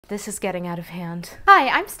This is getting out of hand. Hi,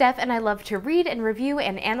 I'm Steph, and I love to read and review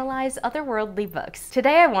and analyze otherworldly books.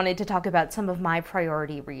 Today I wanted to talk about some of my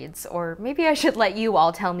priority reads, or maybe I should let you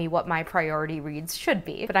all tell me what my priority reads should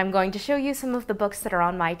be, but I'm going to show you some of the books that are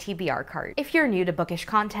on my TBR cart. If you're new to bookish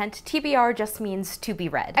content, TBR just means to be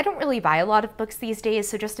read. I don't really buy a lot of books these days,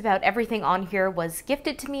 so just about everything on here was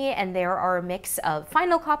gifted to me, and there are a mix of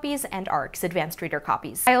final copies and ARCs, advanced reader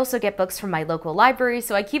copies. I also get books from my local library,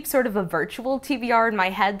 so I keep sort of a virtual TBR in my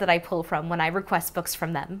head that I pull from when I request books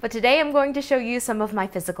from them. But today I'm going to show you some of my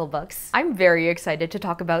physical books. I'm very excited to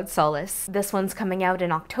talk about Solis. This one's coming out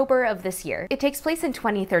in October of this year. It takes place in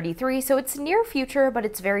 2033, so it's near future, but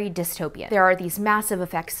it's very dystopian. There are these massive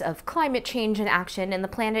effects of climate change in action, and the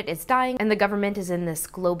planet is dying, and the government is in this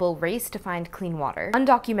global race to find clean water.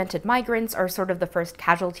 Undocumented migrants are sort of the first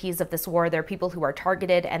casualties of this war. They're people who are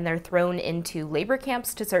targeted, and they're thrown into labor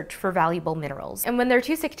camps to search for valuable minerals. And when they're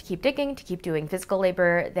too sick to keep digging, to keep doing physical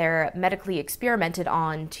labor, they're medically experimented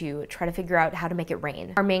on to try to figure out how to make it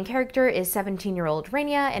rain. Our main character is 17-year-old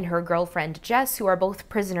Rainia and her girlfriend Jess, who are both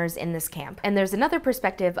prisoners in this camp. And there's another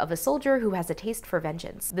perspective of a soldier who has a taste for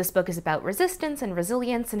vengeance. This book is about resistance and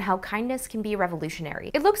resilience and how kindness can be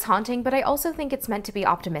revolutionary. It looks haunting, but I also think it's meant to be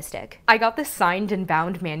optimistic. I got this signed and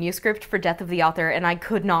bound manuscript for Death of the Author, and I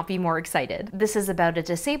could not be more excited. This is about a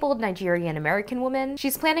disabled Nigerian-American woman.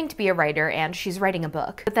 She's planning to be a writer, and she's writing a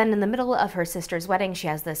book. But then in the middle of her sister's wedding,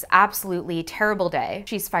 she has this absolutely terrible day.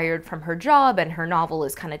 She's fired from her job, and her novel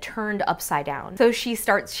is kind of turned upside down. So she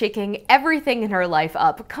starts shaking everything in her life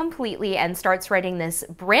up completely and starts writing this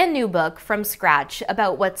brand new book from scratch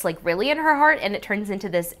about what's like really in her heart, and it turns into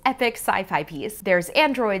this epic sci-fi piece. There's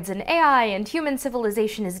androids and AI and human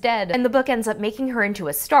civilization is dead, and the book ends up making her into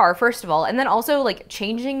a star, first of all, and then also like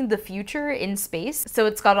changing the future in space. So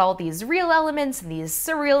it's got all these real elements and these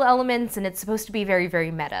surreal elements, and it's supposed to be very,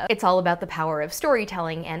 very meta. It's all about the power of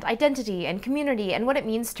storytelling and identity and community and what it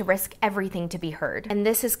means to risk everything to be heard. And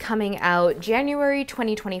this is coming out January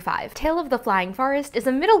 2025. Tale of the Flying Forest is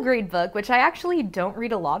a middle grade book, which I actually don't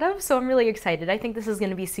read a lot of, so I'm really excited. I think this is going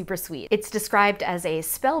to be super sweet. It's described as a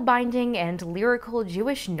spellbinding and lyrical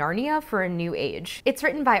Jewish Narnia for a new age. It's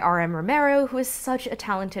written by R.M. Romero, who is such a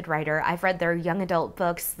talented writer. I've read their young adult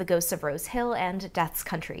books, The Ghosts of Rose Hill and Death's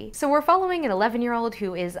Country. So we're following an 11-year-old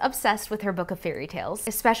who is obsessed with her book of fairy tales,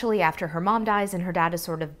 especially after her mom dies and her dad is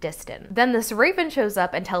sort of distant. Then this raven shows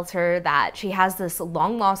up and tells her that she has this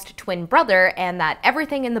long-lost twin brother and that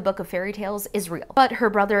everything in the book of fairy tales is real. But her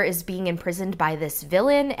brother is being imprisoned by this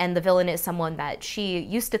villain, and the villain is someone that she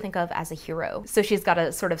used to think of as a hero. So she's got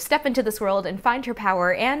to sort of step into this world and find her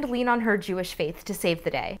power and lean on her Jewish faith to save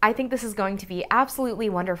the day. I think this is going to be absolutely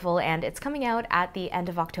wonderful, and it's coming out at the end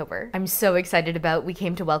of October. I'm so excited about We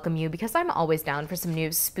Came to Welcome You because I'm always down for some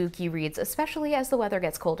new spooky reads, especially as the weather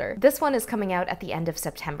gets colder. This one is coming out at the end of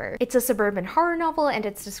September. It's a suburban horror novel, and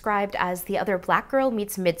it's described as The Other Black Girl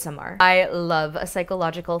Meets Midsommar. I love a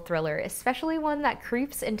psychological thriller, especially one that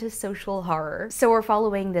creeps into social horror. So we're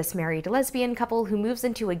following this married lesbian couple who moves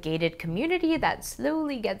into a gated community that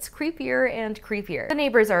slowly gets creepier and creepier. The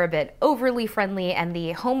neighbors are a bit overly friendly, and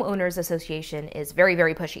the homeowners association is very,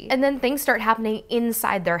 very pushy. And then things start happening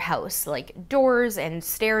inside their house, like doors and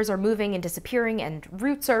stairs are moving and disappearing and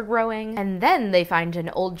roots are growing. And then they find an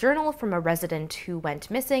old journal from a resident who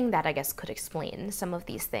went missing that I guess could explain some of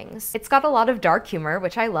these things. It's got a lot of dark humor,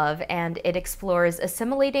 which I love, and it explores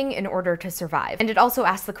assimilating in order to survive. And it also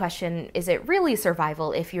asks the question, is it really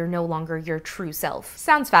survival if you're no longer your true self?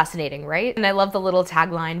 Sounds fascinating, right? And I love the little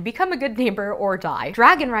tagline, become a good neighbor or die.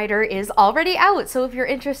 Dragon Rider is already out, so if you're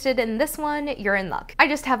interested in this one, you're in luck. I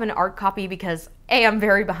just have an art copy because A, I'm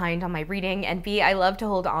very behind on my reading, and B, I love to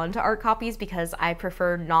hold on to art copies because I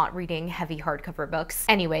prefer not reading heavy hardcover books.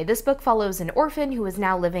 Anyway, this book follows an orphan who is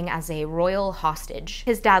now living as a royal hostage.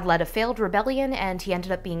 His dad led a failed rebellion, and he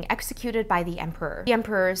ended up being executed by the emperor. The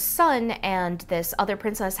emperor's son and this other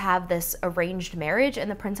princess have this arranged marriage,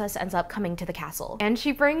 and the princess ends up coming to the castle. And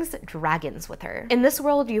she brings dragons with her. In this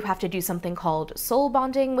world, you have to do something called soul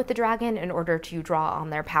bonding with the dragon in order to draw on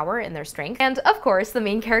their power and their strength. And of course, the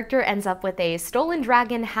main character ends up with a stolen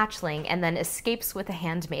dragon hatchling and then escapes with a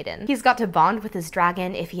handmaiden. He's got to bond with his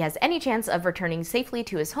dragon if he has any chance of returning safely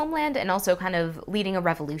to his homeland and also kind of leading a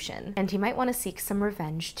revolution. And he might want to seek some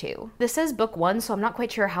revenge too. This says book 1, so I'm not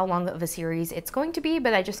quite sure how long of a series it's going to be,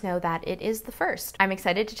 but I just know that it is the first. I'm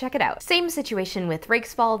excited to check it out. Same situation with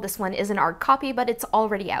Rakesfall. This one is an art copy, but it's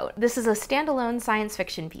already out. This is a standalone science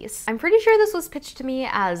fiction piece. I'm pretty sure this was pitched to me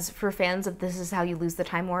as for fans of This Is How You Lose the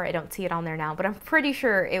Time War. I don't see it on there now, but I'm pretty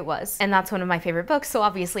sure it was. And that's one of my favorite favorite books, so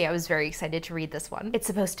obviously I was very excited to read this one. It's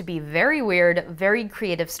supposed to be very weird, very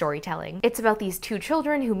creative storytelling. It's about these two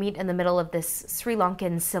children who meet in the middle of this Sri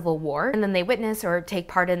Lankan civil war, and then they witness or take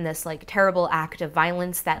part in this like terrible act of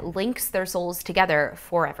violence that links their souls together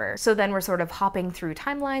forever. So then we're sort of hopping through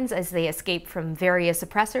timelines as they escape from various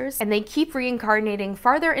oppressors, and they keep reincarnating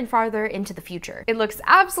farther and farther into the future. It looks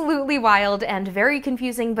absolutely wild and very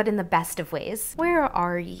confusing, but in the best of ways. Where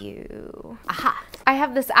are you? Aha! I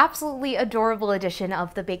have this absolutely adorable edition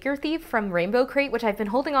of The Baker Thief from Rainbow Crate, which I've been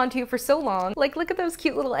holding on to for so long. Like, look at those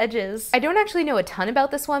cute little edges. I don't actually know a ton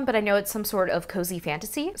about this one, but I know it's some sort of cozy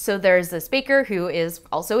fantasy. So there's this baker who is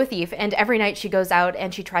also a thief, and every night she goes out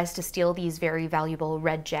and she tries to steal these very valuable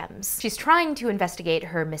red gems. She's trying to investigate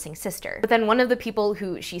her missing sister. But then one of the people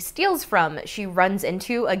who she steals from, she runs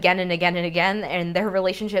into again and again and again, and their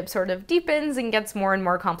relationship sort of deepens and gets more and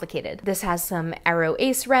more complicated. This has some aro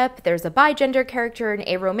ace rep, there's a bi-gender character, an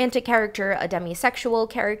aromantic character, a demisexual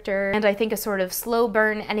character, and I think a sort of slow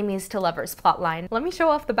burn enemies to lovers plotline. Let me show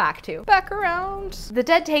off the back too. Back around. The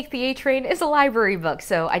Dead Take the A Train is a library book,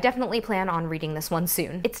 so I definitely plan on reading this one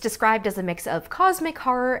soon. It's described as a mix of cosmic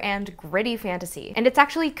horror and gritty fantasy, and it's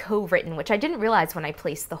actually co-written, which I didn't realize when I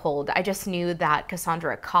placed the hold. I just knew that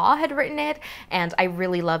Cassandra Khaw had written it, and I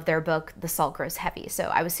really love their book, The Salt Grows Heavy, so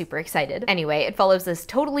I was super excited. Anyway, it follows this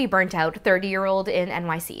totally burnt out 30-year-old in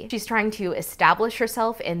NYC. She's trying to establish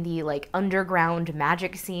herself in the like underground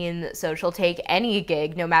magic scene, so she'll take any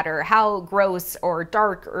gig no matter how gross or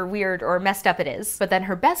dark or weird or messed up it is. But then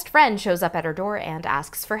her best friend shows up at her door and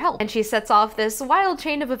asks for help, and she sets off this wild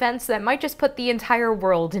chain of events that might just put the entire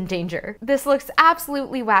world in danger. This looks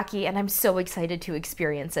absolutely wacky, and I'm so excited to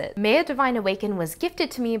experience it. May a Divine Awaken was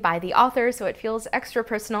gifted to me by the author, so it feels extra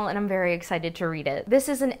personal, and I'm very excited to read it. This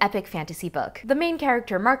is an epic fantasy book. The main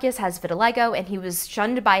character, Marcus, has vitiligo, and he was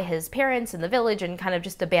shunned by his parents in the village and kind of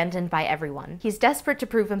just abandoned by everyone. He's desperate to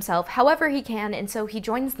prove himself however he can, and so he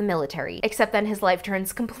joins the military, except then his life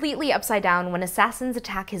turns completely upside down when assassins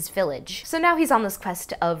attack his village. So now he's on this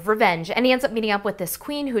quest of revenge, and he ends up meeting up with this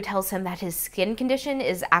queen who tells him that his skin condition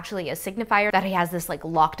is actually a signifier that he has this like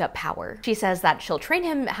locked up power. She says that she'll train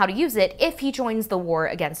him how to use it if he joins the war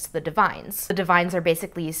against the Divines. The Divines are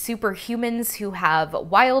basically superhumans who have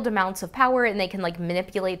wild amounts of power, and they can like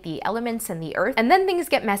manipulate the elements and the earth. And then things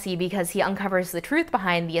get messy because he uncovers the truth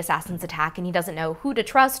behind the assassin's attack, and he doesn't know who to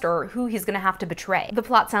trust or who he's gonna have to betray. The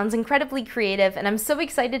plot sounds incredibly creative, and I'm so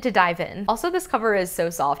excited to dive in. Also, this cover is so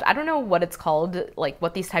soft. I don't know what it's called, like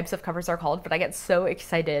what these types of covers are called, but I get so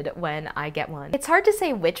excited when I get one. It's hard to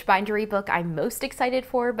say which bindery book I'm most excited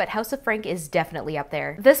for, but House of Frank is definitely up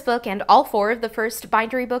there. This book and all 4 of the first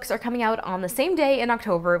bindery books are coming out on the same day in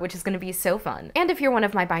October, which is gonna be so fun. And if you're one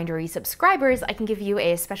of my bindery subscribers, I can give you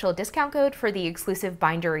a special discount code for the exclusive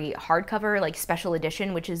bindery hardcover, like special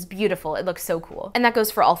edition, which is beautiful. It looks so cool. And that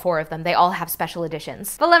goes for all 4 of them. They all have special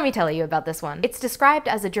editions. But let me tell you about this one. It's described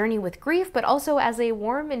as a journey with grief, but also as a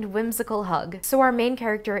warm and whimsical hug. So our main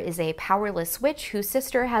character is a powerless witch whose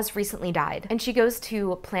sister has recently died, and she goes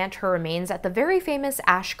to plant her remains at the very famous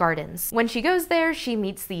Ash Gardens. When she goes there, she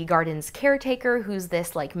meets the garden's caretaker, who's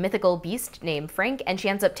this like mythical beast named Frank, and she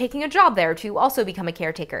ends up taking a job there to also become a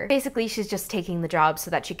caretaker. Basically, she's just taking the job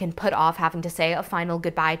so that she can put off having to say a final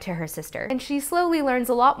goodbye to her sister. And she slowly learns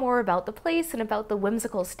a lot more about the place and about the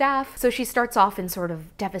whimsical staff. So she starts off in sort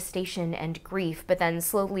of devastation and grief, but then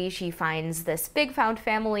slowly she finds this big found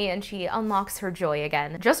family and she unlocks her joy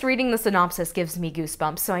again. Just reading the synopsis gives me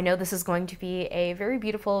goosebumps, so I know this is going to be a very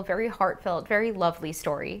beautiful, very heartfelt, very lovely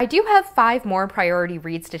story. I do have 5 more priority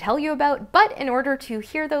reads to tell you about, but in order to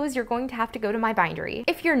hear those, you're going to have to go to my bindery.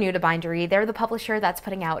 If you're new to bindery, they're the publisher that's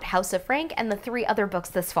putting out House of Frank and the 3 other books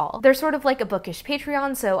this fall. They're sort of like a bookish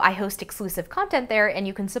Patreon, so I host exclusive content there, and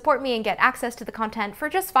you can support me and get access to the content for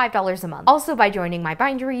just $5 a month. Also, by joining my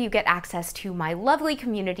bindery, you get access to my lovely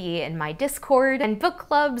community in my Discord, and book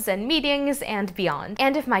clubs and meetings and beyond.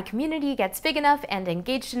 And if my community gets big enough and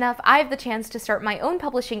engaged enough, I have the chance to start my own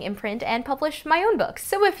publishing imprint and publish my own books.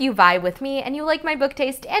 So if you vibe with me and you like my book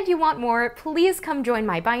taste and you want more, please come join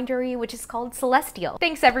my bindery, which is called Celestial.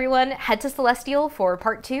 Thanks everyone, head to Celestial for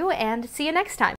part 2, and see you next time.